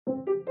You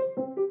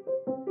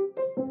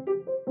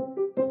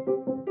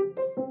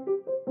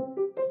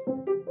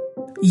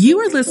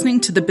are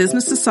listening to the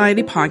Business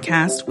Society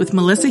podcast with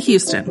Melissa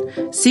Houston,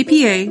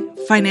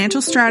 CPA,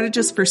 financial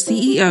strategist for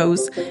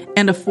CEOs,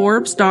 and a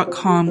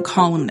Forbes.com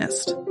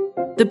columnist.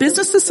 The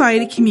Business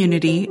Society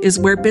community is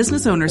where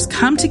business owners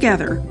come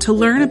together to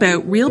learn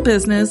about real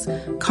business,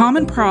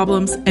 common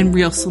problems, and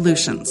real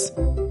solutions.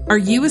 Are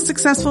you a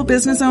successful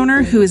business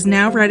owner who is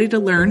now ready to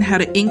learn how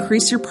to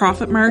increase your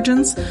profit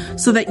margins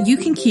so that you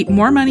can keep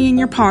more money in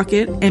your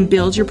pocket and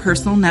build your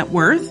personal net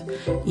worth?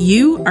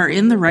 You are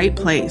in the right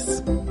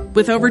place.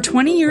 With over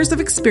 20 years of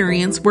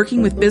experience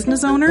working with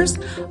business owners,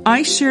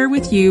 I share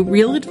with you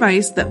real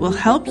advice that will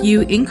help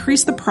you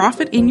increase the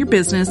profit in your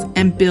business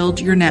and build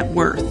your net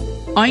worth.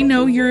 I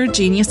know you're a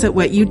genius at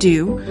what you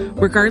do,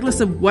 regardless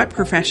of what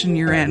profession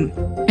you're in,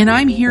 and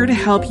I'm here to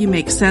help you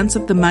make sense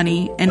of the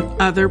money and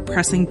other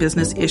pressing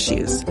business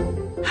issues.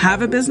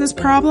 Have a business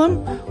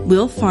problem?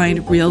 We'll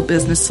find real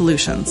business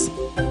solutions.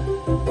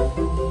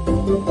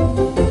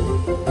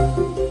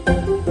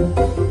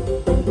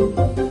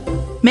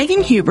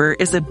 Megan Huber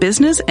is a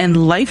business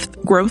and life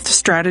growth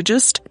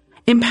strategist,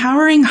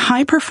 empowering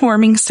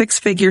high-performing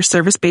six-figure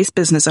service-based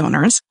business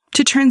owners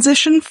to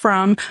transition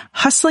from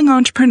hustling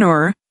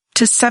entrepreneur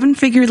to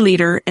seven-figure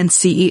leader and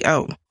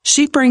CEO.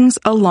 She brings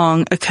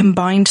along a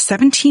combined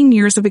 17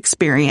 years of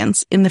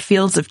experience in the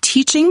fields of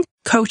teaching,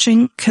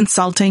 coaching,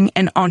 consulting,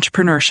 and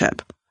entrepreneurship.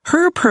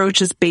 Her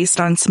approach is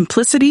based on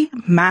simplicity,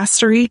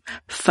 mastery,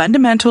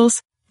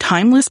 fundamentals,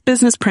 timeless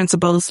business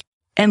principles,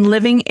 and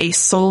living a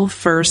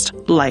soul-first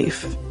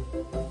life.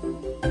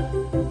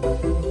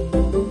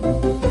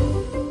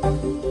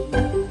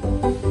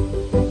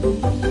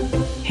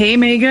 Hey,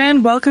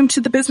 Megan. Welcome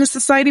to the Business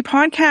Society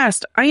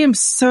podcast. I am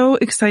so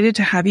excited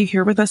to have you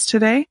here with us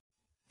today.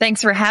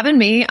 Thanks for having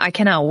me. I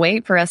cannot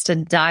wait for us to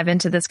dive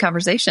into this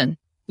conversation.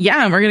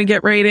 Yeah, we're going to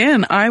get right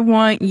in. I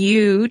want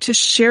you to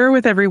share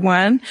with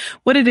everyone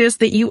what it is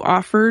that you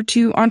offer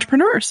to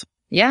entrepreneurs.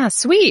 Yeah,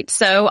 sweet.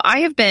 So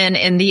I have been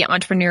in the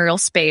entrepreneurial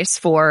space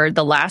for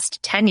the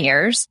last 10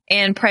 years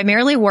and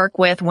primarily work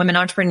with women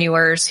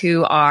entrepreneurs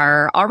who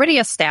are already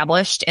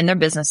established in their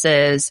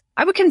businesses.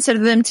 I would consider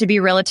them to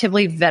be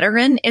relatively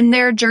veteran in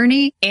their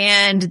journey,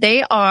 and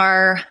they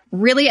are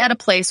really at a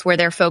place where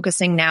they're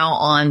focusing now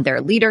on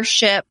their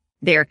leadership,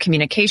 their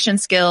communication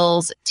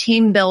skills,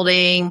 team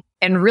building,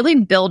 and really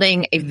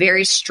building a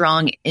very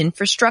strong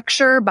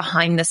infrastructure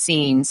behind the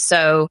scenes.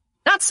 So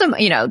not some,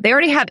 they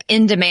already have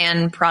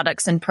in-demand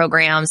products and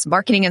programs.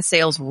 Marketing and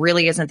sales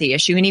really isn't the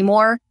issue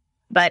anymore,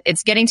 but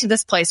it's getting to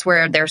this place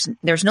where there's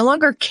no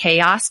longer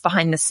chaos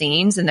behind the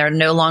scenes and they're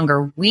no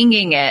longer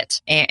winging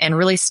it and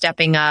really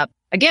stepping up,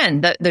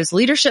 again, those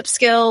leadership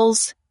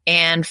skills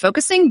and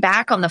focusing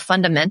back on the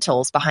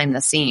fundamentals behind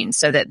the scenes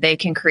so that they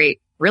can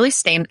create really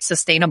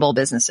sustainable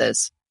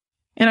businesses.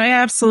 And I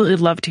absolutely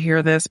love to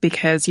hear this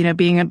because,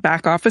 being a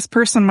back office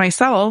person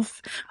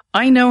myself,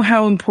 I know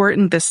how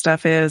important this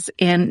stuff is,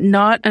 and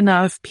not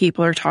enough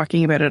people are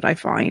talking about it, I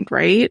find,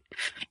 right?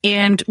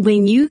 And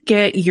when you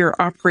get your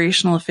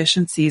operational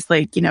efficiencies,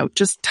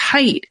 just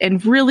tight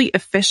and really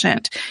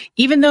efficient,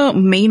 even though it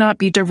may not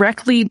be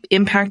directly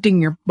impacting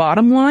your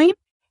bottom line,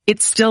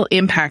 it's still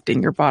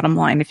impacting your bottom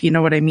line, if you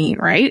know what I mean,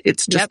 right?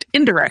 It's just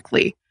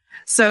indirectly.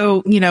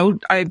 So,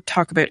 I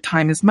talk about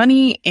time is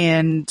money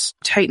and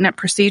tighten up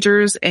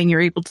procedures, and you're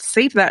able to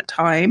save that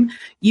time.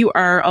 You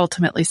are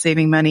ultimately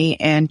saving money,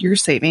 and you're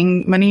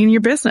saving money in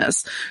your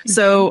business.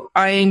 So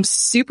I'm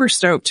super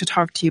stoked to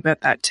talk to you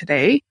about that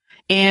today.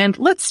 And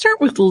let's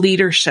start with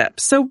leadership.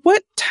 So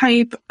what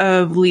type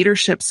of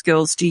leadership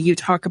skills do you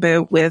talk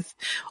about with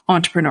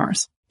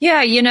entrepreneurs?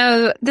 Yeah,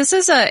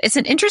 it's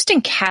an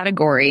interesting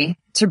category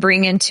to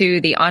bring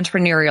into the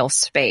entrepreneurial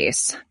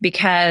space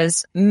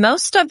because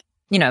most of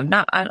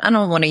I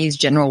don't want to use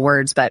general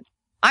words, but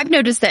I've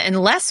noticed that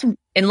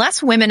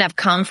unless women have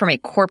come from a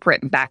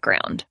corporate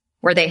background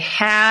where they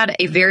had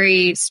a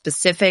very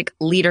specific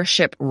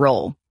leadership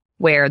role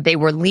where they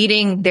were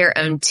leading their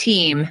own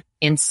team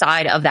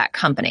inside of that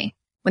company,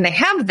 when they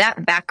have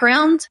that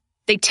background,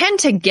 they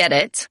tend to get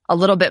it a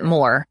little bit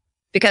more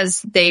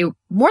because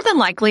more than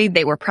likely,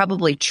 they were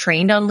probably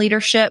trained on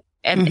leadership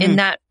and in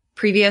that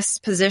previous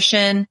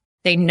position.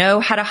 They know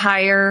how to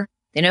hire,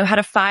 they know how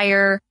to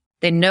fire,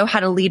 they know how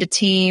to lead a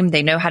team.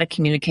 They know how to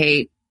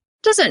communicate.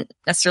 Doesn't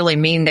necessarily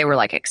mean they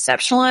were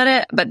exceptional at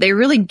it, but they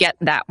really get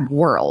that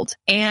world.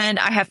 And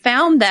I have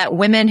found that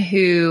women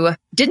who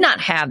did not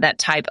have that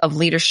type of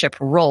leadership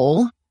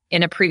role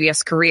in a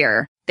previous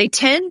career, they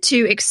tend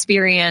to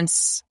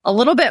experience a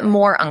little bit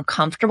more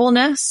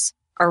uncomfortableness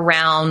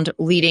around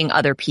leading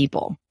other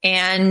people.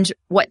 And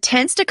what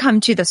tends to come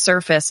to the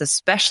surface,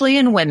 especially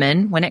in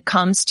women, when it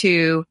comes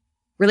to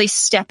really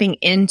stepping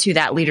into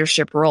that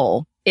leadership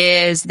role,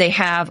 is they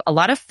have a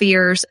lot of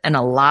fears and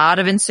a lot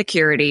of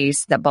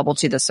insecurities that bubble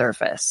to the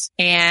surface.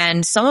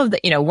 And some of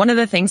one of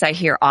the things I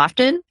hear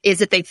often is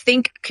that they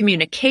think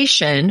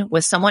communication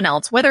with someone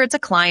else, whether it's a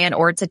client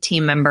or it's a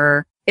team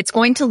member, it's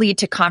going to lead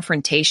to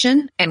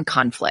confrontation and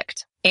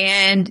conflict.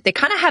 And they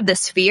kind of have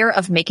this fear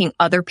of making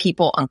other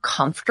people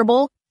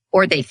uncomfortable,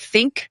 or they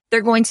think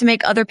they're going to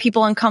make other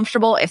people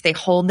uncomfortable if they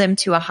hold them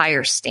to a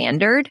higher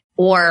standard,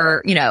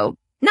 or,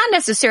 not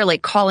necessarily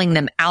calling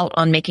them out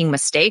on making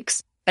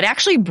mistakes, but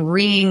actually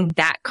bringing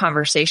that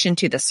conversation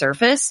to the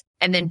surface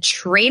and then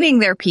training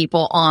their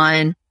people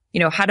on,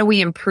 how do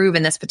we improve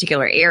in this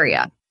particular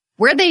area?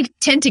 Where they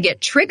tend to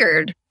get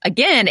triggered,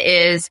 again,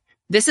 is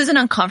this is an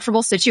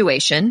uncomfortable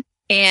situation,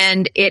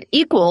 and it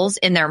equals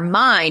in their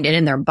mind and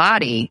in their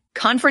body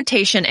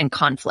confrontation and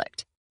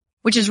conflict,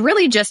 which is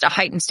really just a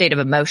heightened state of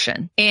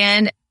emotion.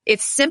 And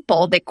it's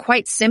simple. They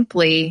quite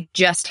simply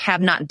just have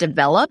not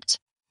developed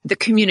the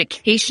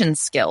communication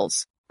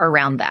skills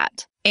around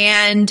that.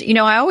 And,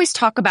 I always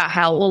talk about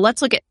how,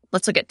 let's look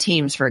at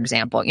teams, for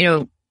example.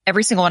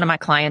 Every single one of my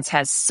clients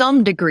has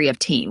some degree of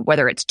team,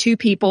 whether it's 2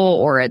 people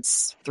or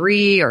it's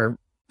 3 or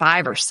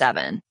 5 or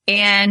 7.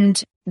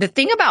 And the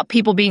thing about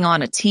people being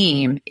on a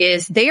team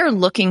is they are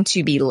looking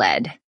to be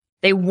led.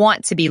 They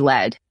want to be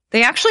led.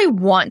 They actually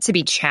want to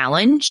be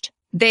challenged.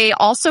 They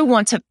also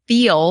want to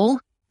feel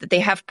that they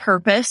have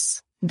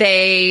purpose.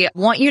 They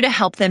want you to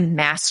help them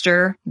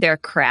master their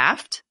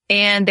craft.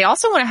 And they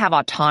also want to have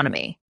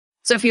autonomy.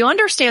 So if you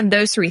understand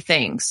those 3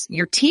 things,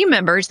 your team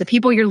members, the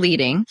people you're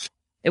leading,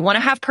 they want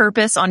to have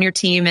purpose on your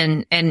team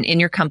and in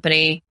your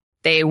company.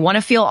 They want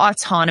to feel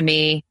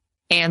autonomy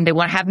and they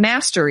want to have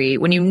mastery.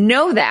 When you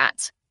know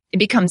that, it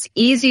becomes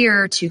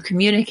easier to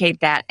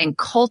communicate that and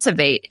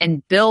cultivate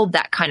and build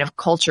that kind of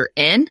culture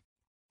in,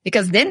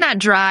 because then that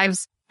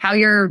drives how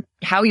you're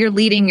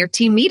leading your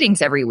team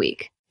meetings every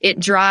week. It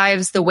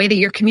drives the way that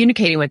you're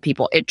communicating with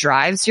people. It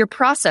drives your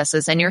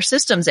processes and your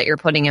systems that you're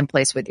putting in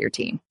place with your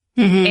team.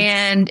 Mm-hmm.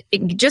 And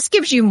it just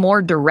gives you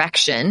more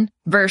direction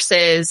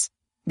versus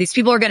these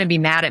people are going to be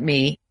mad at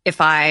me if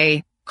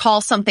I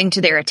call something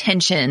to their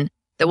attention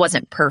that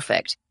wasn't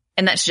perfect.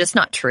 And that's just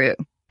not true.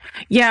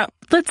 Yeah,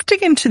 let's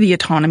dig into the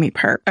autonomy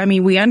part. I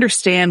mean, we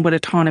understand what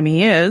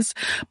autonomy is,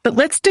 but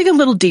let's dig a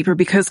little deeper,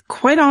 because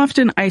quite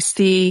often I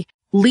see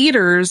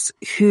leaders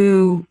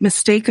who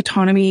mistake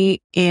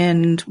autonomy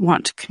and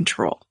want to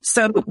control.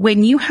 So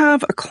when you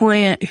have a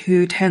client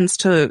who tends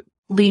to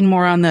lean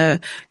more on the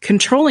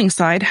controlling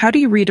side, how do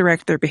you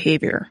redirect their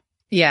behavior?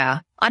 Yeah,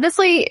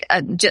 honestly,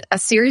 a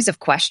series of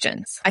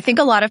questions. I think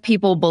a lot of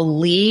people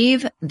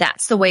believe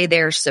that's the way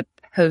they're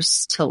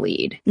supposed to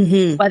lead,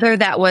 mm-hmm. whether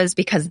that was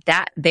because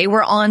that they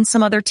were on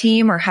some other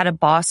team or had a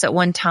boss at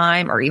one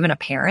time, or even a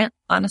parent,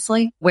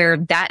 honestly, where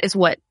that is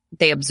what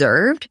they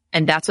observed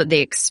and that's what they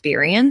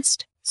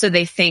experienced. So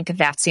they think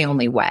that's the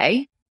only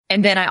way.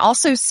 And then I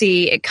also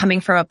see it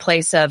coming from a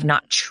place of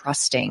not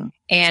trusting.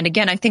 And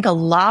again, I think a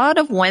lot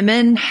of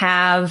women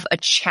have a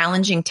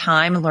challenging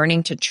time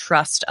learning to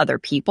trust other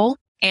people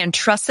and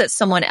trust that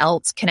someone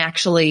else can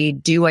actually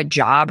do a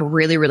job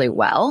really, really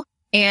well.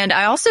 And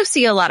I also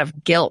see a lot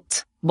of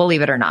guilt,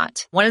 believe it or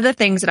not. One of the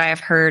things that I have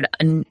heard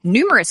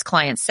numerous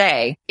clients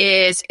say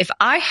is, if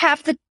I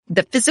have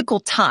the physical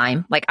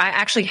time, like I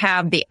actually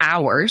have the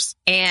hours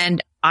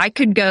and I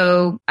could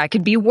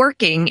be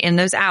working in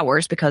those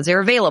hours because they're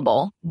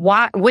available.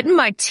 Why wouldn't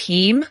my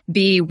team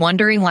be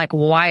wondering, like,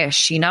 why is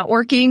she not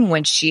working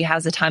when she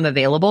has the time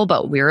available,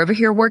 but we're over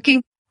here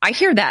working? I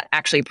hear that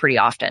actually pretty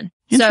often.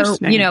 So,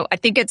 I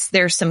think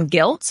there's some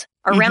guilt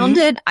around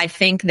mm-hmm. it. I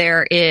think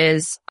there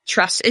is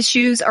trust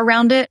issues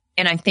around it.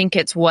 And I think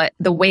it's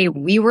the way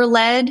we were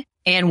led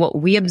and what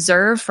we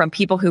observed from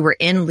people who were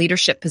in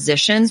leadership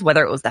positions,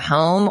 whether it was the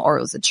home or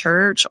it was a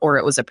church or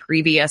it was a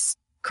previous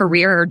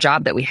career or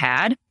job that we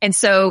had. And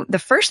so the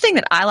first thing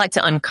that I like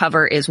to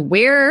uncover is,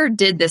 where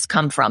did this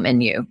come from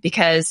in you?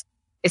 Because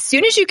as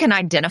soon as you can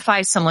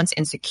identify someone's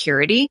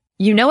insecurity,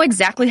 you know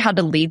exactly how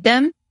to lead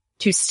them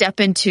to step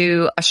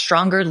into a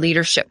stronger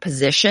leadership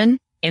position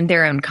in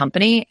their own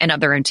company and of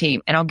their own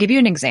team. And I'll give you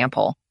an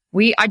example.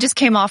 I just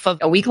came off of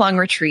a week-long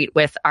retreat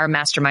with our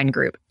mastermind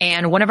group,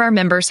 and one of our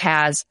members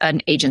has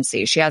an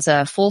agency. She has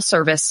a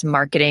full-service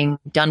marketing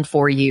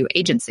done-for-you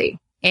agency.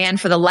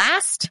 And for the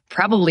last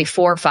probably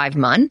 4 or 5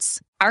 months,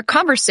 our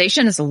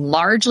conversation has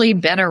largely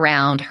been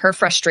around her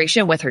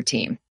frustration with her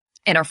team.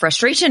 And our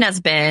frustration has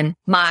been,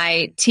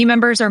 my team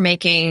members are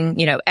making,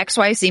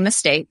 XYZ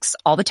mistakes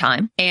all the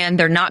time, and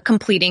they're not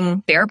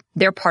completing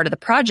their part of the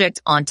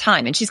project on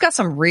time. And she's got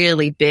some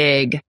really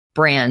big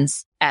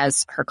brands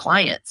as her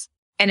clients.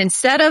 And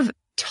instead of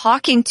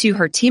talking to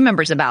her team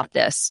members about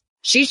this,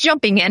 she's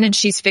jumping in and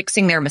she's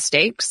fixing their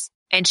mistakes,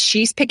 and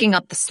she's picking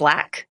up the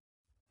slack,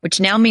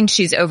 which now means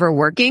she's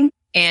overworking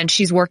and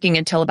she's working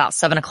until about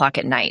 7:00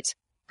 at night.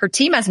 Her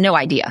team has no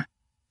idea.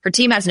 Her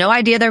team has no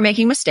idea they're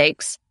making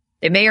mistakes.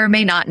 They may or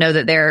may not know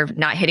that they're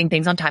not hitting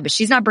things on time, but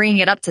she's not bringing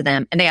it up to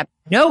them. And they have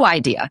no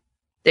idea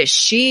that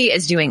she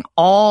is doing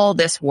all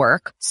this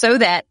work so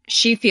that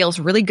she feels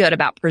really good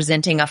about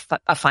presenting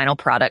a final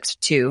product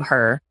to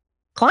her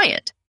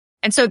client.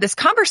 And so this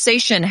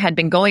conversation had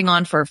been going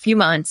on for a few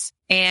months,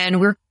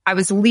 and I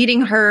was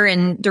leading her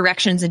in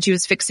directions and she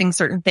was fixing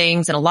certain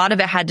things. And a lot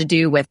of it had to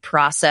do with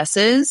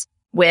processes,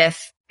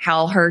 with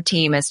how her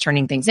team is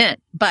turning things in.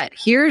 But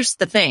here's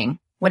the thing.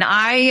 when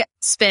I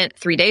spent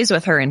 3 days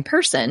with her in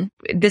person,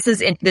 this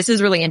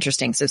is really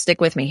interesting. So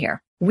stick with me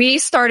here. We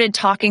started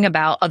talking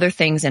about other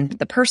things in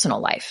the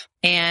personal life.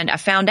 And I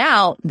found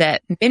out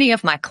that many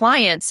of my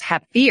clients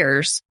have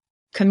fears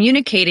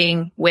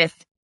communicating with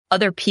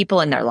other people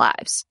in their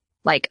lives,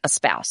 like a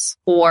spouse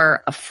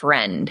or a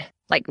friend,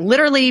 like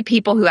literally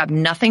people who have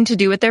nothing to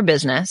do with their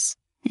business.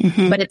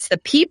 Mm-hmm. But it's the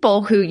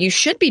people who you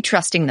should be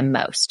trusting the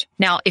most.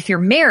 Now, if you're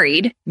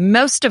married,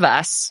 most of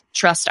us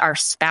trust our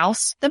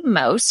spouse the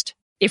most.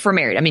 If we're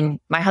married, I mean,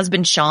 my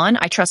husband, Sean,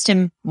 I trust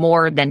him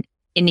more than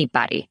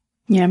anybody.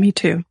 Yeah, me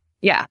too.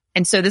 Yeah.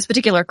 And so this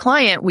particular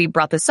client, we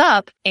brought this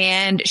up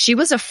and she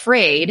was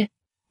afraid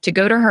to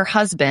go to her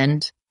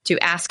husband to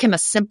ask him a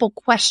simple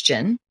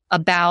question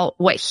about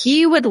what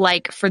he would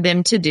like for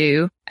them to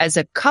do as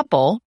a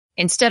couple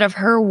instead of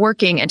her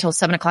working until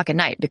 7:00 at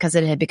night because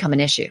it had become an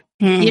issue.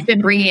 He had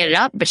been bringing it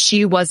up, but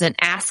she wasn't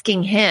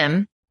asking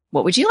him,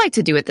 what would you like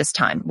to do at this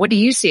time? What do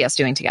you see us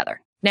doing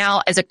together?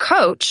 Now, as a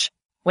coach,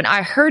 when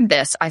I heard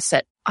this, I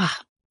said,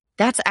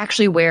 that's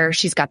actually where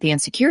she's got the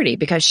insecurity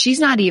because she's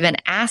not even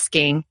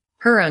asking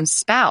her own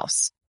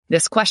spouse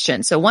this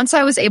question. So once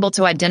I was able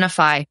to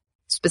identify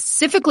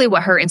specifically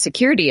what her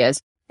insecurity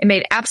is, it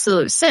made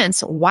absolute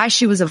sense why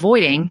she was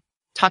avoiding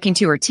talking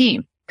to her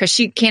team because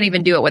she can't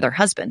even do it with her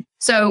husband.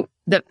 So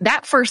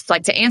that first,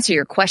 like to answer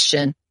your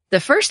question, the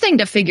first thing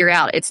to figure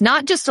out, it's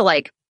not just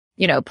to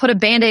put a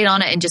Band-Aid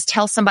on it and just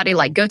tell somebody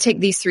like, go take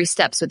these 3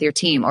 steps with your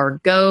team or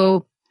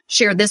go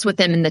share this with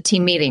them in the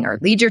team meeting or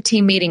lead your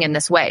team meeting in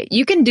this way.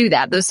 You can do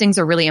that. Those things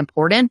are really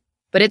important,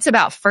 but it's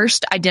about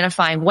first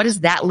identifying what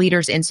is that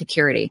leader's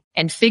insecurity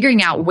and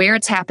figuring out where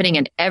it's happening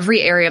in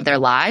every area of their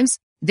lives.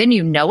 Then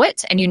you know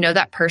it and you know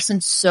that person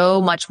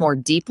so much more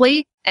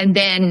deeply. And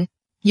then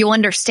you'll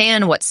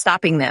understand what's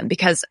stopping them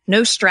because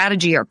no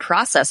strategy or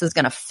process is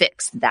going to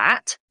fix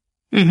that.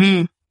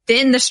 Mm-hmm.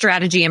 Then the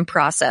strategy and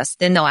process,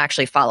 then they'll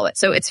actually follow it.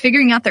 So it's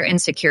figuring out their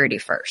insecurity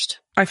first.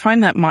 I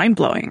find that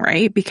mind-blowing,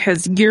 right?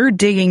 Because you're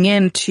digging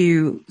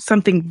into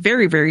something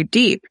very, very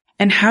deep.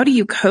 And how do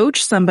you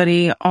coach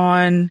somebody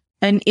on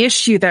an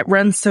issue that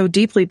runs so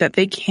deeply that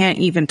they can't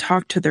even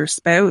talk to their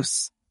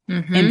spouse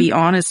and be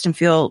honest and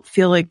feel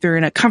like they're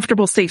in a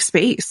comfortable, safe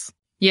space?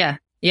 Yeah.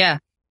 Yeah.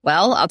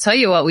 Well, I'll tell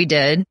you what we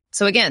did.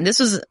 So again, this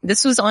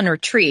was on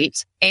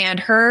retreat and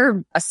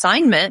her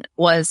assignment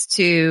was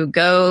to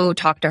go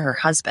talk to her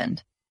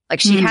husband.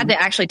 Like she had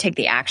to actually take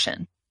the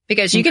action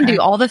because you can do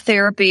all the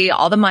therapy,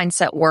 all the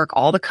mindset work,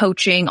 all the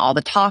coaching, all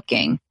the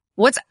talking.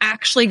 What's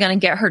actually going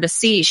to get her to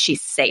see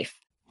she's safe?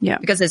 Yeah.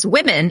 Because as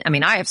women, I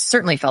mean, I have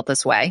certainly felt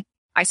this way.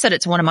 I said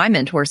it to one of my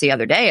mentors the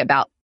other day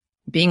about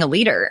being a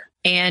leader.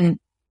 And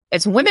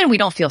as women, we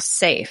don't feel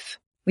safe.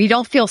 We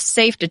don't feel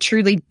safe to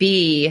truly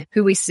be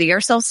who we see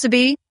ourselves to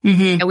be.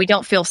 Mm-hmm. And we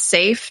don't feel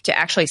safe to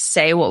actually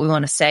say what we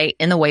want to say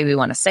in the way we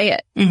want to say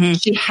it. Mm-hmm.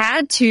 She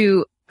had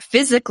to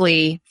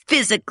physically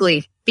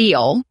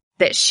feel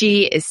that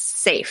she is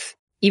safe,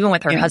 even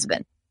with her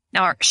husband.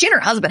 Now, she and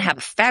her husband have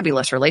a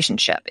fabulous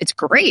relationship. It's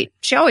great.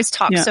 She always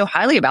talks so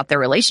highly about their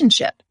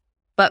relationship.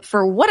 But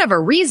for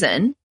whatever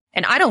reason,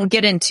 and I don't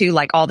get into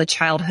like all the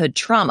childhood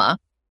trauma,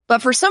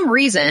 but for some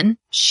reason,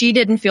 she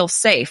didn't feel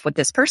safe with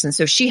this person.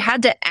 So she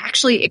had to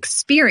actually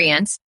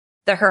experience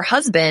that her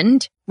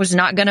husband was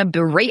not going to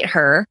berate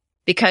her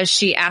because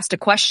she asked a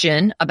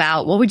question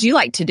about what would you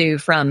like to do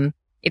from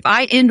if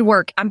I end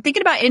work, I'm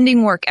thinking about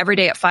ending work every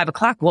day at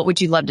 5:00. What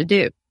would you love to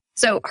do?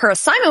 So her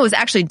assignment was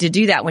actually to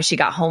do that when she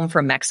got home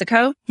from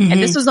Mexico. Mm-hmm.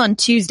 And this was on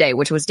Tuesday,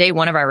 which was day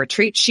 1 of our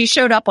retreat. She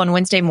showed up on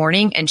Wednesday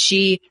morning and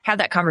she had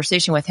that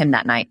conversation with him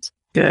that night.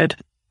 Good.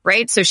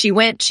 Right. So she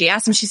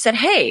asked him, she said,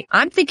 hey,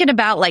 I'm thinking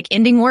about like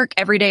ending work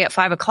every day at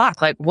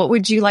 5:00. Like, what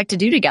would you like to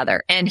do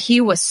together? And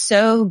he was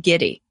so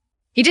giddy.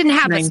 He didn't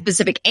have a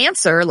specific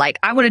answer. Like,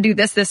 I want to do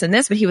this, this, and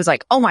this. But he was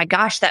like, oh my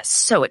gosh, that's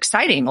so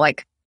exciting.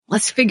 Like,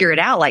 let's figure it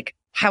out. Like,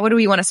 how do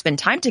we want to spend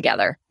time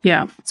together?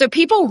 Yeah. So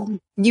people,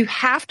 you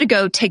have to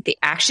go take the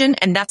action.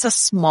 And that's a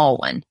small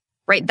one,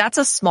 right? That's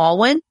a small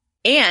one.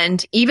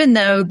 And even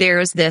though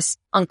there's this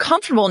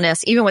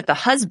uncomfortableness, even with the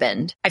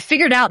husband, I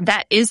figured out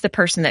that is the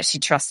person that she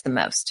trusts the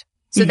most.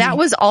 So that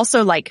was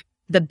also like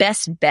the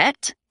best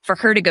bet for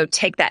her to go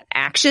take that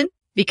action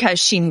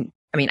because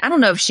I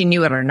don't know if she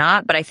knew it or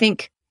not, but I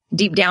think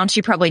deep down,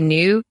 she probably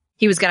knew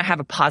he was going to have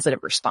a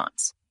positive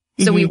response.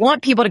 So we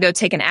want people to go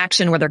take an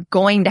action where they're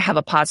going to have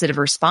a positive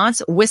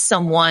response with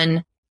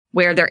someone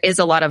where there is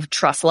a lot of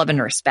trust, love,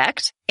 and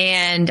respect.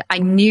 And I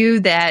knew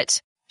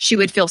that she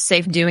would feel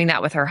safe doing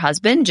that with her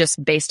husband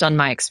just based on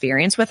my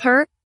experience with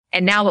her.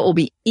 And now it will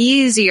be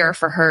easier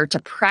for her to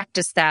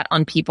practice that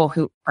on people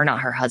who are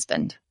not her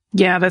husband.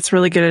 Yeah, that's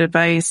really good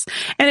advice.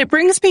 And it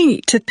brings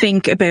me to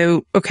think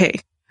about, okay,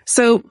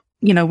 so,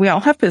 we all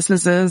have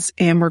businesses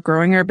and we're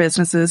growing our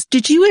businesses.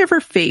 Did you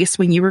ever face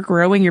when you were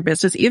growing your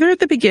business, either at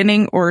the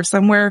beginning or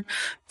somewhere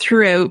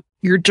throughout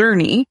your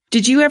journey,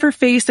 did you ever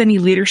face any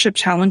leadership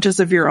challenges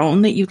of your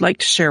own that you'd like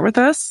to share with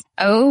us?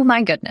 Oh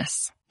my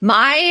goodness.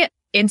 My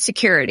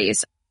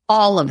insecurities,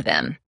 all of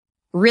them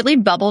really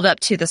bubbled up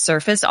to the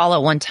surface all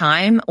at one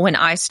time when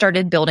I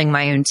started building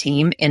my own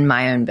team in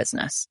my own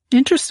business.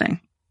 Interesting.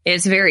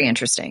 It's very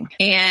interesting.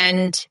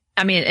 And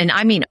I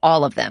mean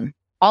all of them,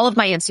 all of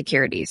my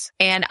insecurities.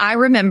 And I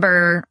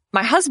remember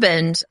my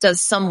husband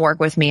does some work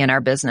with me in our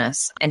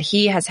business, and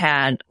he has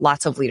had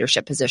lots of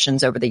leadership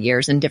positions over the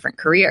years in different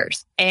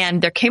careers.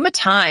 And there came a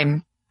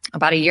time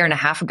about a year and a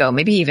half ago,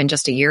 maybe even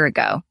just a year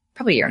ago,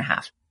 probably a year and a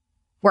half,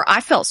 where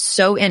I felt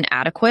so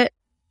inadequate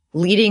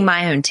leading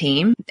my own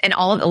team. And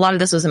a lot of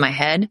this was in my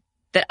head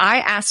that I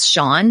asked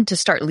Sean to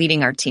start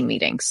leading our team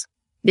meetings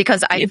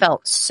because I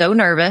felt so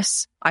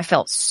nervous. I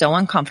felt so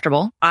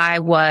uncomfortable. I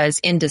was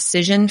in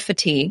decision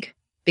fatigue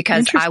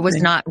because I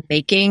was not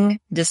making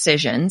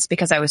decisions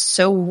because I was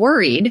so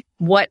worried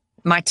what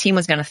my team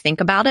was going to think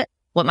about it,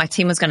 what my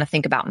team was going to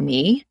think about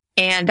me.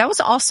 And that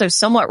was also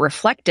somewhat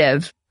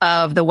reflective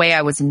of the way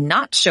I was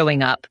not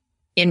showing up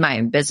in my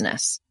own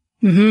business,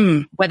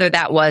 whether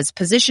that was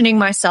positioning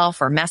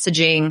myself or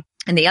messaging.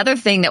 And the other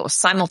thing that was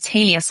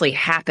simultaneously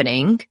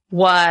happening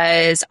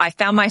was I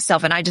found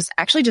myself, and I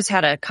just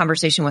had a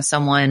conversation with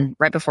someone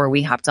right before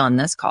we hopped on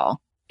this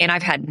call. And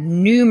I've had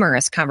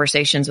numerous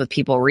conversations with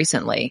people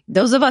recently.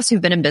 Those of us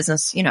who've been in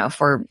business,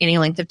 for any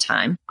length of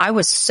time. I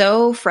was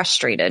so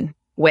frustrated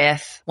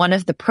with one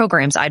of the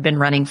programs I'd been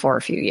running for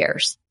a few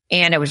years.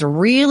 And I was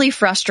really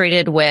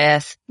frustrated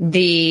with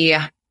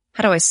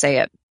how do I say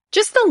it?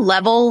 Just the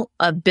level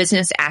of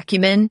business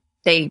acumen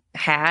they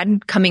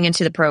had coming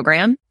into the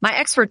program. My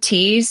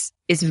expertise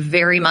is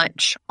very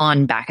much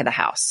on back of the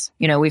house.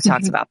 We've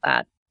talked about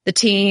that. The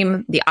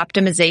team, the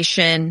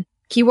optimization,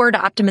 keyword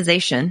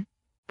optimization.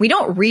 We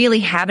don't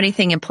really have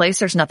anything in place.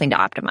 There's nothing to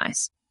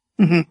optimize.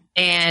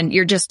 And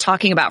you're just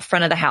talking about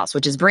front of the house,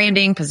 which is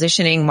branding,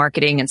 positioning,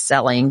 marketing, and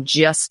selling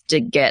just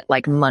to get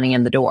money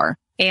in the door.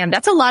 And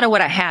that's a lot of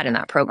what I had in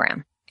that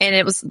program. And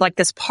it was like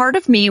this part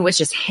of me was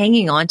just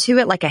hanging on to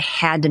it like I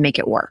had to make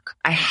it work.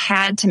 I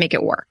had to make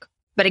it work.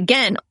 But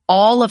again,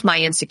 all of my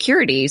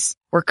insecurities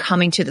were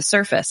coming to the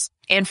surface.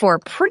 And for a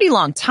pretty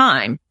long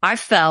time, I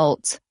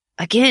felt,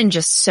 again,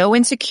 just so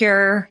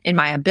insecure in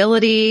my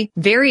ability,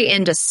 very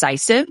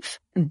indecisive,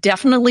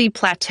 definitely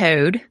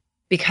plateaued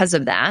because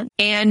of that.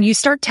 And you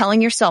start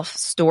telling yourself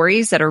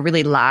stories that are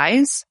really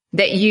lies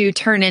that you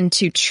turn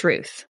into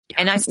truth.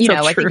 And I think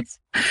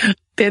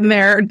been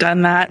there,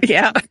 done that.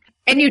 Yeah.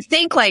 And you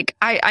think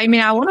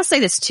I want to say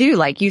this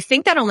too, you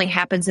think that only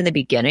happens in the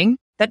beginning.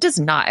 That does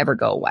not ever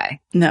go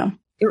away. No,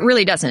 it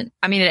really doesn't.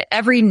 I mean, at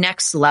every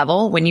next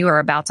level, when you are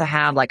about to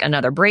have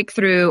another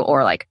breakthrough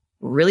or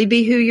really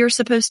be who you're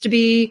supposed to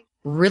be,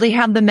 really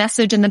have the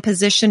message and the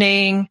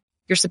positioning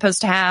you're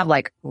supposed to have,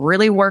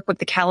 really work with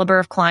the caliber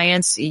of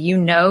clients,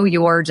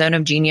 your zone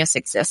of genius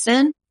exists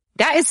in,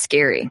 that is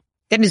scary.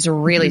 That is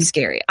really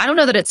scary. I don't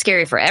know that it's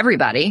scary for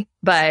everybody,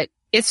 but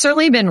it's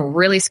certainly been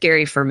really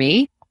scary for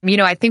me.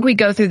 I think we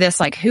go through this,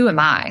 who am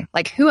I?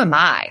 Who am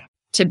I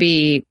to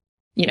be,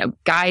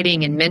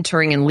 guiding and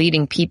mentoring and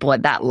leading people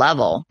at that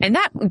level? And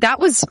that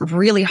was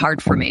really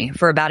hard for me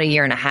for about a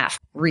year and a half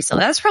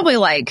recently. That's probably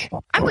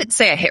I would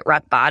say I hit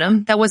rock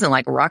bottom. That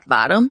wasn't rock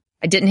bottom.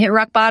 I didn't hit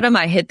rock bottom.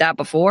 I hit that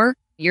before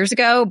years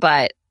ago,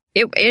 but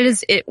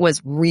it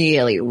was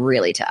really,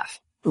 really tough.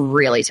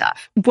 Really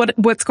tough.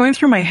 What's going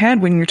through my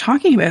head when you're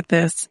talking about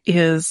this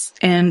is,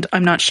 and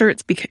I'm not sure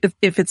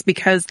if it's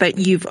because that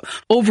you've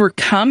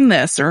overcome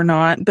this or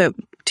not, but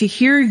to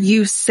hear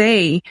you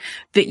say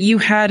that you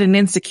had an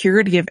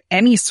insecurity of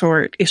any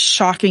sort is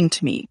shocking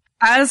to me.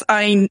 As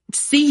I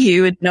see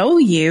you and know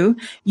you,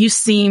 you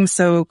seem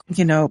so,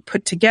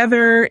 put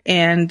together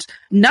and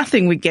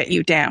nothing would get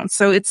you down.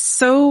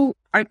 So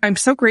I'm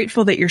so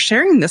grateful that you're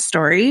sharing this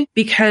story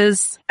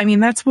because,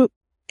 that's what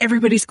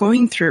everybody's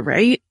going through,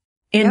 right?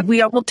 And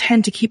we all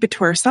tend to keep it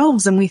to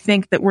ourselves and we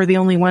think that we're the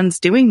only ones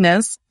doing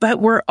this,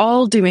 but we're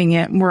all doing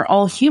it and we're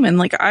all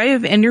human. I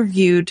have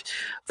interviewed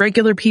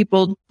regular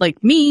people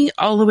like me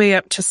all the way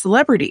up to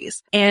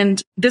celebrities.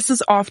 And this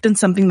is often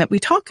something that we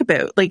talk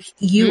about.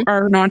 You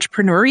are an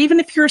entrepreneur,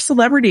 even if you're a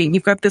celebrity and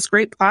you've got this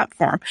great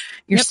platform,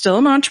 you're still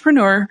an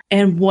entrepreneur.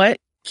 And what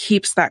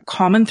keeps that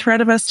common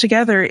thread of us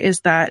together is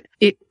that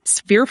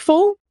it's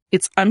fearful.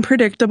 It's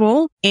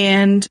unpredictable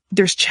and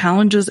there's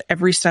challenges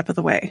every step of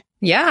the way.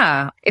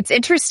 Yeah. It's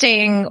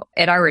interesting.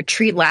 At our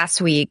retreat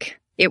last week,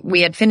 we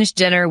had finished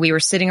dinner. We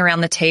were sitting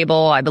around the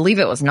table. I believe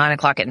it was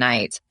 9:00 at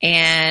night.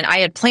 And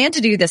I had planned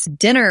to do this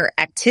dinner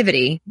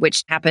activity,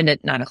 which happened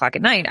at 9:00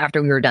 at night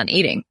after we were done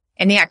eating.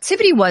 And the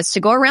activity was to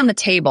go around the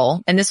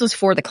table. And this was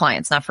for the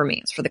clients, not for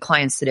me. It's for the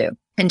clients to do.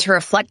 And to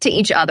reflect to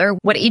each other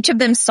what each of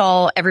them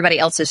saw everybody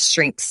else's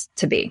strengths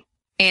to be.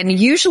 And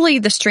usually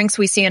the strengths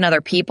we see in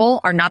other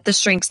people are not the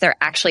strengths they're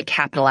actually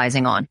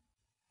capitalizing on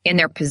in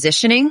their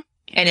positioning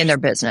and in their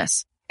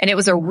business. And it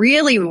was a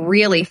really,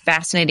 really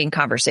fascinating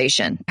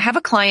conversation. I have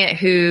a client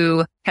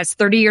who has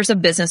 30 years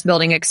of business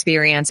building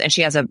experience, and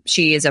she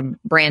is a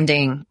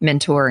branding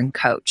mentor and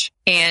coach.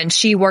 And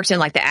she worked in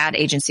the ad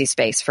agency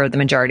space for the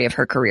majority of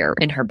her career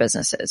in her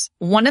businesses.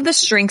 One of the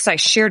strengths I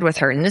shared with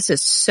her, and this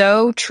is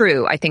so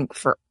true, I think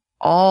for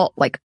all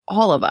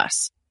of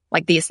us,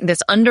 like this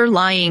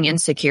underlying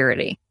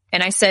insecurity.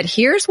 And I said,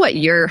 here's what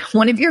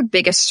one of your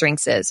biggest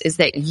strengths is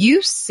that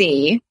you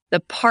see the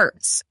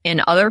parts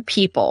in other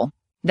people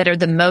that are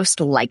the most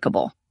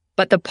likable.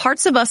 But the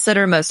parts of us that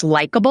are most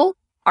likable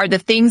are the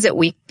things that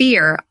we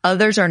fear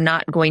others are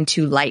not going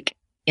to like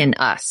in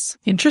us.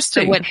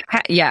 Interesting. So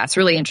yeah, it's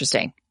really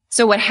interesting.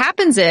 So what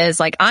happens is,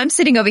 like, I'm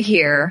sitting over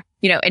here,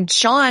 and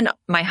Sean,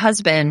 my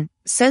husband,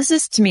 says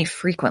this to me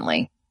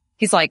frequently.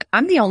 He's like,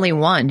 I'm the only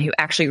one who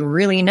actually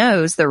really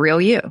knows the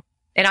real you.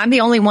 And I'm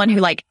the only one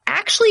who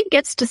actually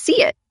gets to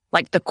see it.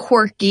 Like the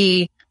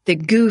quirky, the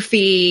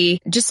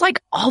goofy, just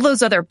like all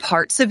those other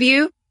parts of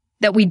you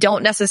that we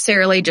don't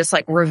necessarily just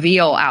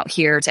reveal out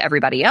here to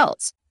everybody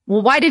else.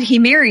 Well, why did he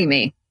marry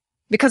me?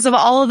 Because of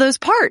all of those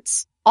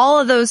parts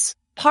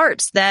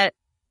that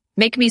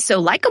make me so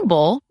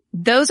likable.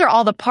 Those are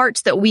all the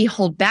parts that we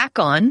hold back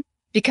on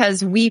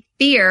because we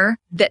fear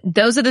that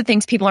those are the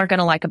things people aren't going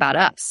to like about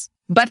us.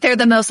 But they're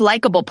the most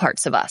likable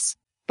parts of us.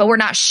 But we're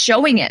not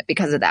showing it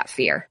because of that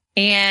fear.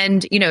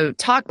 And,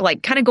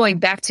 kind of going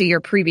back to your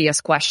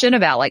previous question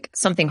about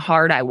something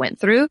hard I went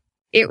through,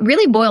 it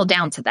really boiled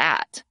down to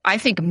that. I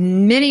think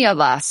many of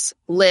us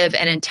live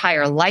an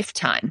entire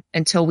lifetime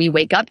until we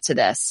wake up to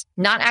this,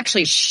 not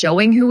actually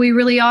showing who we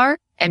really are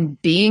and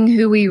being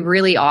who we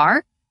really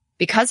are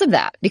because of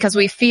that, because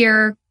we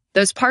fear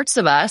those parts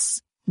of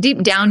us.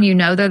 Deep down,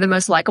 they're the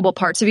most likable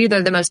parts of you.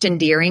 They're the most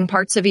endearing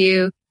parts of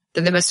you.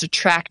 They're the most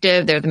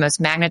attractive. They're the most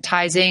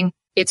magnetizing.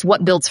 It's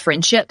what builds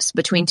friendships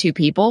between two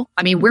people.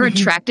 I mean, we're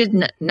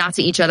attracted not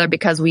to each other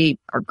because we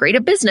are great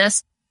at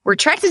business. We're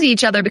attracted to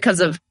each other because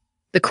of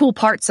the cool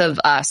parts of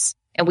us.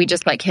 And we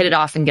just hit it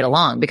off and get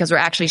along because we're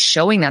actually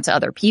showing that to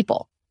other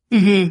people.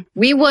 Mm-hmm.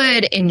 We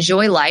would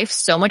enjoy life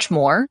so much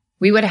more.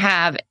 We would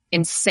have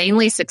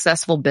insanely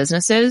successful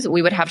businesses.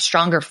 We would have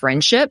stronger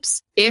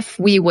friendships if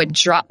we would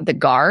drop the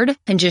guard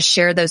and just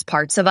share those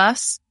parts of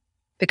us.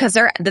 Because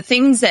they're the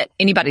things that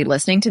anybody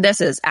listening to this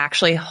is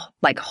actually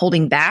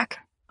holding back.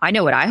 I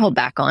know what I hold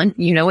back on.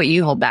 You know what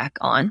you hold back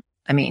on.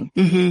 I mean,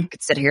 you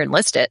could sit here and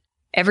list it.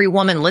 Every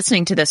woman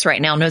listening to this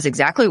right now knows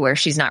exactly where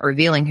she's not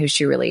revealing who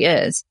she really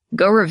is.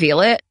 Go reveal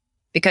it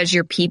because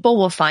your people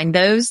will find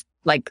those,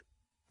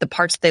 the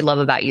parts they love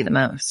about you the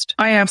most.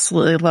 I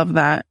absolutely love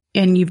that.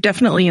 And you've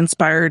definitely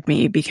inspired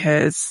me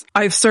because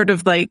I've sort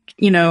of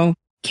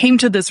came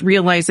to this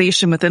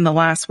realization within the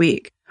last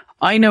week.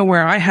 I know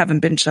where I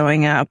haven't been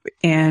showing up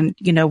and,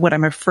 what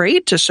I'm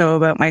afraid to show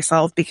about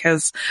myself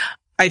because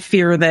I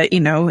fear that,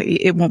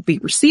 it won't be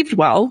received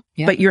well.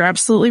 Yeah. But you're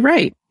absolutely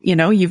right.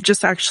 You've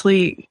just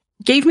actually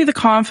gave me the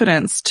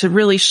confidence to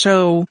really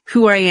show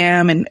who I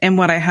am and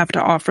what I have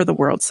to offer the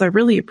world. So I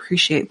really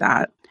appreciate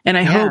that. And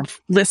I hope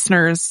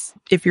listeners,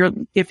 if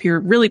you're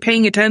really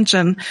paying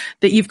attention,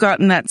 that you've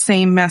gotten that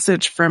same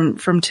message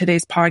from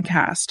today's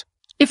podcast.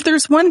 If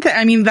there's one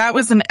thing, that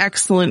was an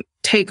excellent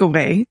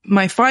takeaway.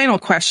 My final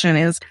question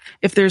is,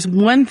 if there's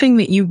one thing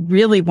that you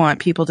really want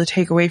people to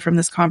take away from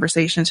this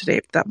conversation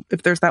today,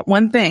 if there's that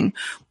one thing,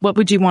 what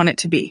would you want it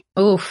to be?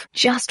 Oof,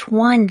 just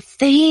one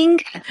thing?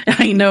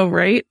 I know,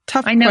 right?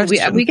 Tough question.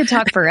 I know, we could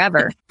talk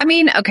forever.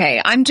 Okay,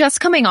 I'm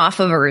just coming off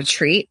of a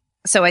retreat.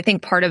 So I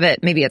think part of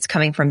it, maybe it's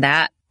coming from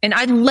that. And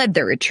I led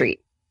the retreat.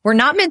 We're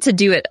not meant to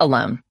do it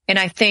alone. And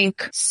I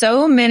think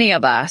so many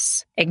of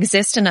us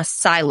exist in a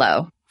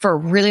silo for a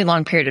really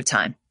long period of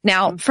time.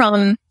 Now,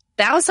 from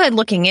the outside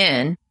looking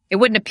in, it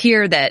wouldn't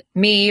appear that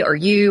me or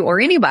you or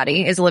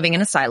anybody is living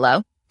in a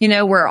silo.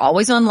 We're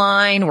always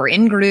online. We're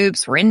in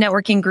groups. We're in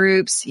networking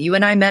groups. You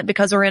and I met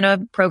because we're in a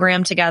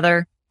program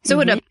together.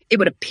 So it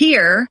would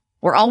appear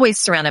we're always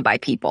surrounded by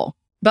people,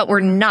 but we're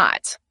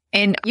not.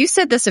 And you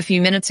said this a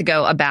few minutes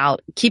ago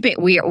about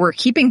we're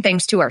keeping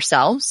things to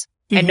ourselves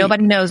and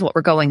nobody knows what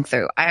we're going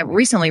through. I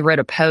recently wrote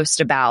a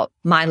post about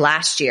my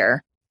last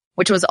year,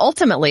 which was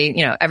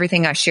ultimately,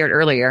 everything I shared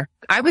earlier.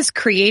 I was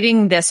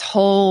creating this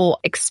whole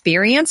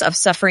experience of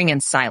suffering in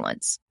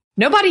silence.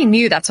 Nobody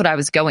knew that's what I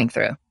was going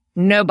through.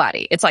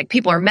 Nobody. It's like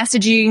people are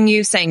messaging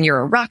you saying you're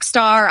a rock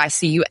star. I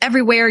see you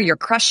everywhere. You're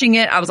crushing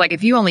it. I was like,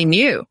 if you only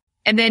knew.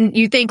 And then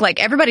you think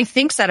everybody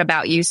thinks that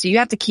about you. So you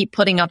have to keep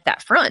putting up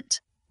that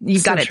front.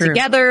 You've got it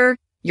together.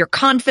 You're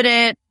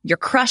confident. You're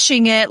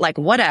crushing it,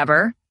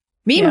 whatever.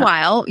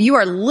 Meanwhile, you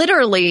are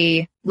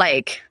literally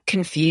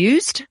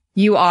confused.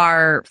 You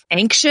are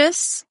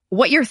anxious.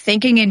 What you're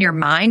thinking in your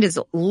mind is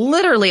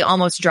literally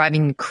almost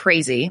driving you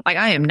crazy.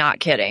 I am not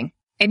kidding.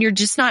 And you're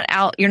just not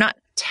out. You're not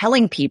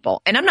telling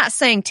people. And I'm not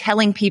saying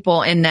telling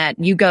people in that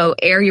you go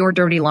air your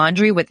dirty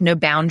laundry with no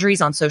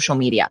boundaries on social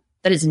media.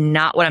 That is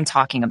not what I'm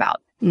talking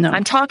about. No,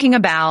 I'm talking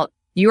about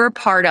you're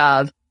part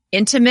of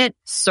intimate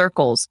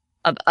circles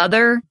of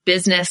other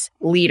business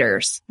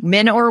leaders,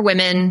 men or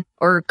women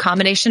or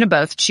combination of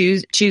both.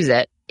 Choose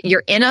it.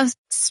 You're in a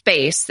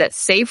space that's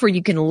safe where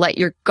you can let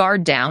your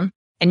guard down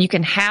and you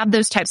can have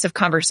those types of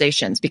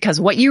conversations, because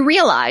what you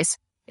realize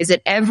is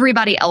that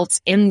everybody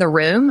else in the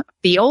room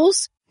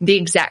feels the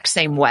exact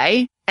same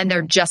way, and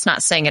they're just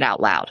not saying it out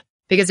loud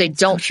because they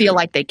don't feel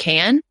like they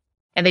can,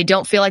 and they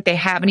don't feel like they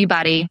have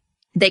anybody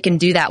they can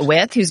do that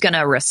with who's going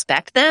to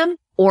respect them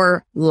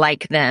or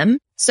like them.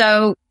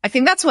 So I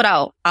think that's what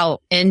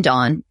I'll end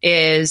on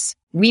is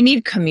we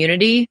need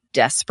community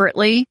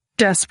desperately.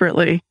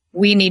 Desperately.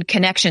 We need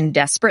connection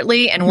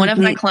desperately. And one of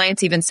my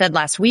clients even said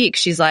last week,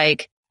 she's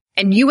like,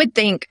 and you would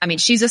think, I mean,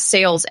 she's a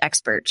sales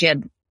expert. She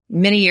had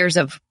many years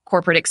of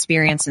corporate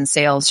experience in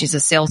sales. She's a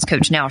sales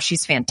coach now.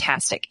 She's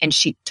fantastic. And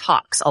she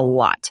talks a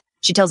lot.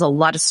 She tells a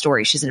lot of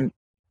stories. She's a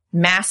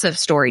massive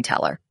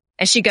storyteller.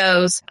 And she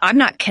goes, I'm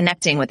not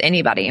connecting with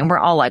anybody. And we're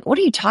all like, what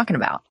are you talking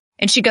about?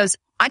 And she goes,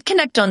 I'd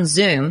connect on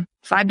Zoom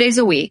 5 days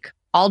a week,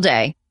 all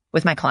day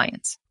with my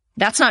clients.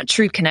 That's not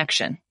true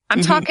connection.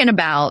 I'm talking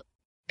about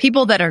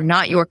people that are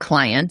not your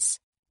clients,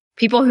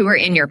 people who are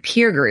in your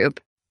peer group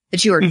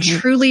that you are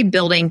truly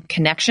building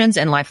connections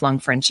and lifelong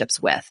friendships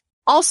with.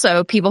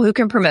 Also, people who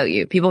can promote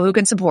you, people who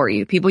can support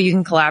you, people you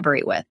can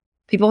collaborate with,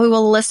 people who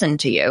will listen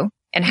to you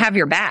and have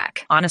your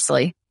back,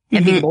 honestly,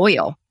 and be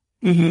loyal.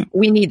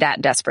 We need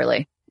that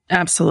desperately.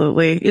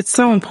 Absolutely. It's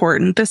so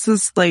important. This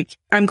is like,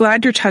 I'm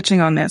glad you're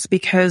touching on this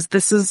because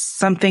this is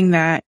something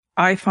that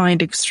I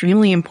find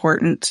extremely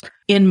important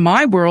in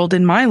my world,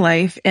 in my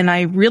life. And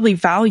I really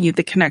value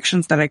the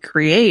connections that I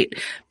create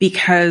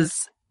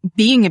because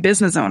being a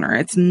business owner,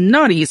 it's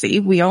not easy.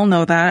 We all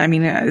know that. I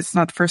mean, it's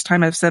not the first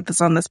time I've said this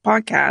on this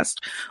podcast.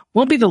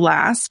 Won't be the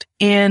last.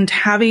 And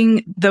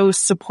having those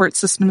support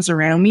systems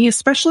around me,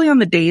 especially on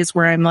the days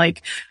where I'm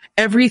like,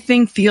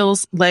 everything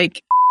feels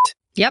like,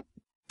 yep.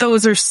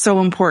 Those are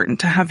so important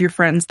to have your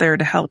friends there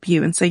to help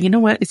you and say, you know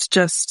what? It's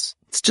just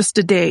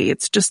a day.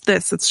 It's just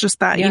this. It's just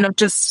that,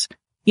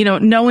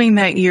 knowing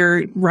that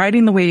you're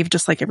riding the wave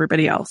just like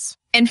everybody else.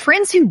 And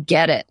friends who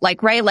get it,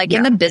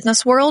 in the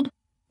business world,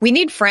 we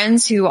need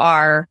friends who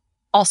are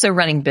also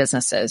running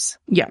businesses.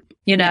 Yeah.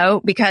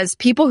 Because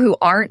people who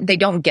aren't, they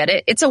don't get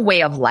it. It's a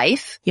way of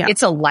life. Yeah.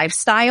 It's a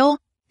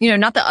lifestyle.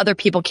 Not that other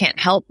people can't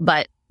help,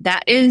 but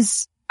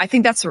I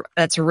think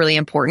that's really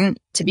important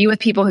to be with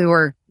people who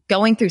are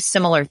going through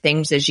similar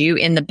things as you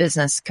in the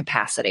business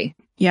capacity.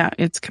 Yeah,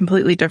 it's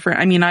completely different.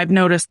 I mean, I've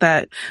noticed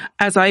that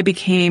as I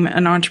became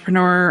an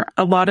entrepreneur,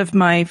 a lot of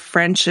my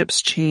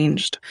friendships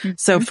changed.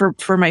 So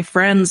for my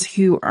friends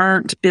who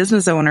aren't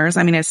business owners,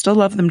 I mean, I still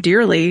love them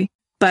dearly,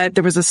 but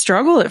there was a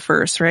struggle at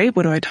first, right?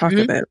 What do I talk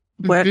about?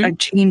 What I'm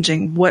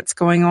changing? What's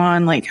going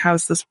on? Like,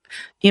 how's this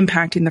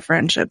impacting the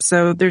friendship?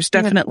 So there's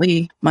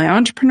definitely my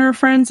entrepreneur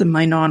friends and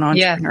my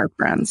non-entrepreneur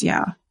friends.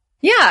 Yeah.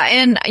 Yeah.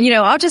 And,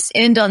 I'll just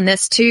end on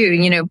this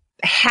too.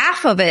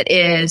 Half of it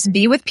is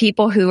be with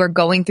people who are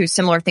going through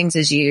similar things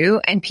as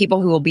you and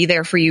people who will be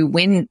there for you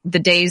when the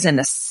days and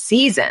the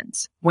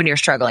seasons when you're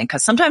struggling.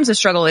 Cause sometimes the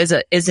struggle is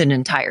an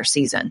entire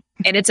season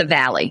and it's a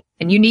valley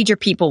and you need your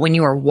people when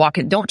you are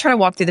walking. Don't try to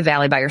walk through the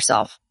valley by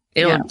yourself.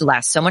 It'll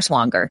last so much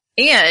longer.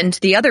 And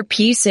the other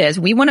piece is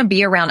we want to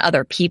be around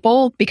other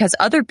people because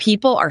other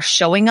people are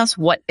showing us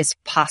what is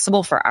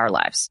possible for our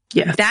lives.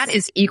 Yes. That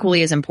is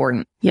equally as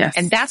important. Yes.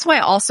 And that's why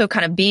also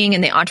kind of being in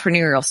the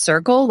entrepreneurial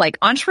circle, like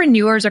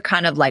entrepreneurs are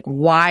kind of like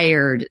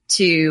wired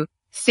to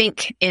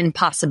think in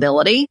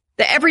possibility.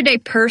 The everyday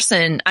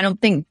person, I don't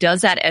think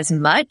does that as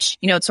much.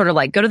 It's sort of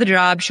like go to the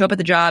job, show up at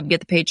the job, get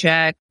the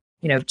paycheck,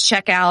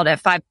 check out at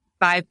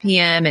 5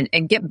 p.m.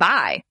 and get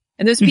by.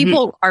 And those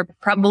people are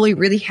probably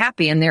really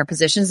happy in their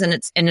positions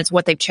and it's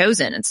what they've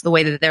chosen. It's the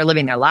way that they're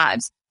living their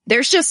lives.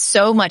 There's just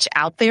so much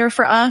out there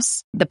for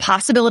us. The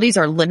possibilities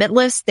are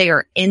limitless. They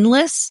are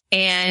endless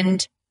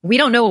and we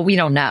don't know what we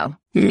don't know.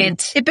 And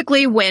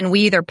typically when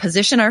we either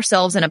position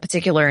ourselves in a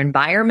particular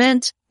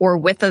environment or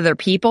with other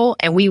people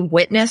and we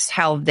witness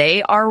how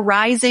they are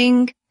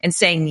rising and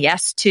saying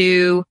yes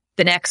to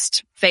the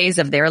next phase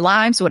of their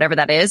lives, whatever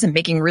that is, and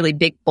making really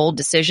big, bold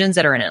decisions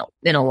that are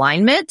in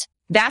alignment,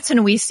 that's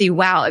when we see,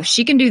 wow, if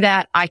she can do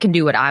that, I can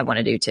do what I want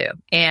to do too.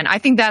 And I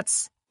think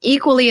that's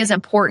equally as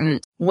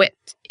important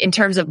in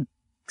terms of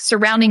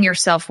surrounding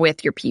yourself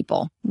with your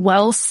people.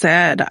 Well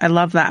said. I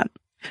love that.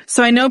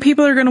 So I know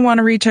people are going to want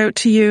to reach out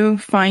to you,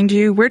 find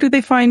you. Where do they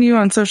find you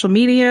on social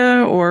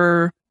media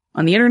or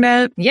on the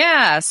internet?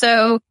 Yeah.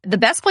 So the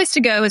best place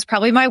to go is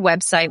probably my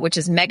website, which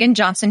is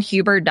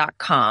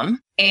meganjohnsonhuber.com.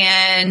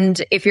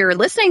 And if you're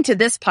listening to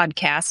this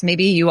podcast,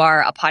 maybe you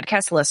are a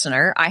podcast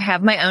listener. I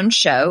have my own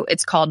show.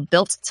 It's called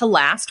Built to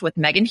Last with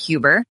Megan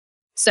Huber.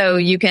 So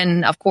you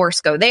can, of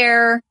course, go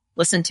there,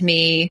 listen to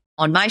me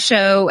on my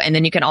show. And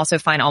then you can also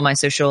find all my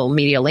social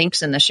media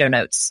links in the show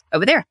notes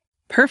over there.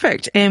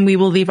 Perfect. And we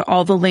will leave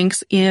all the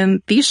links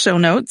in these show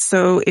notes.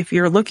 So if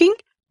you're looking,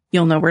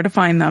 you'll know where to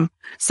find them.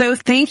 So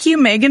thank you,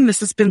 Megan.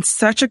 This has been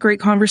such a great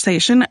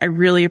conversation. I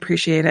really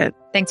appreciate it.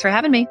 Thanks for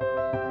having me.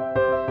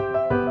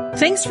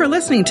 Thanks for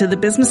listening to the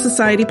Business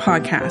Society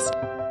podcast.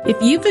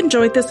 If you've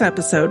enjoyed this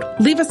episode,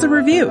 leave us a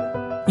review.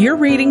 Your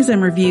ratings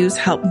and reviews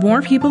help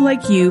more people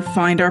like you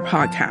find our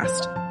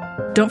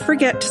podcast. Don't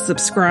forget to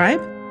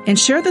subscribe and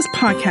share this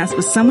podcast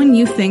with someone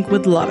you think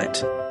would love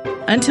it.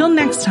 Until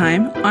next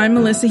time, I'm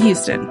Melissa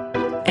Houston.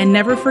 And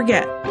never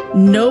forget,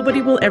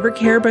 nobody will ever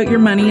care about your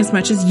money as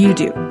much as you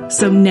do.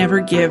 So never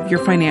give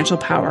your financial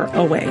power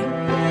away.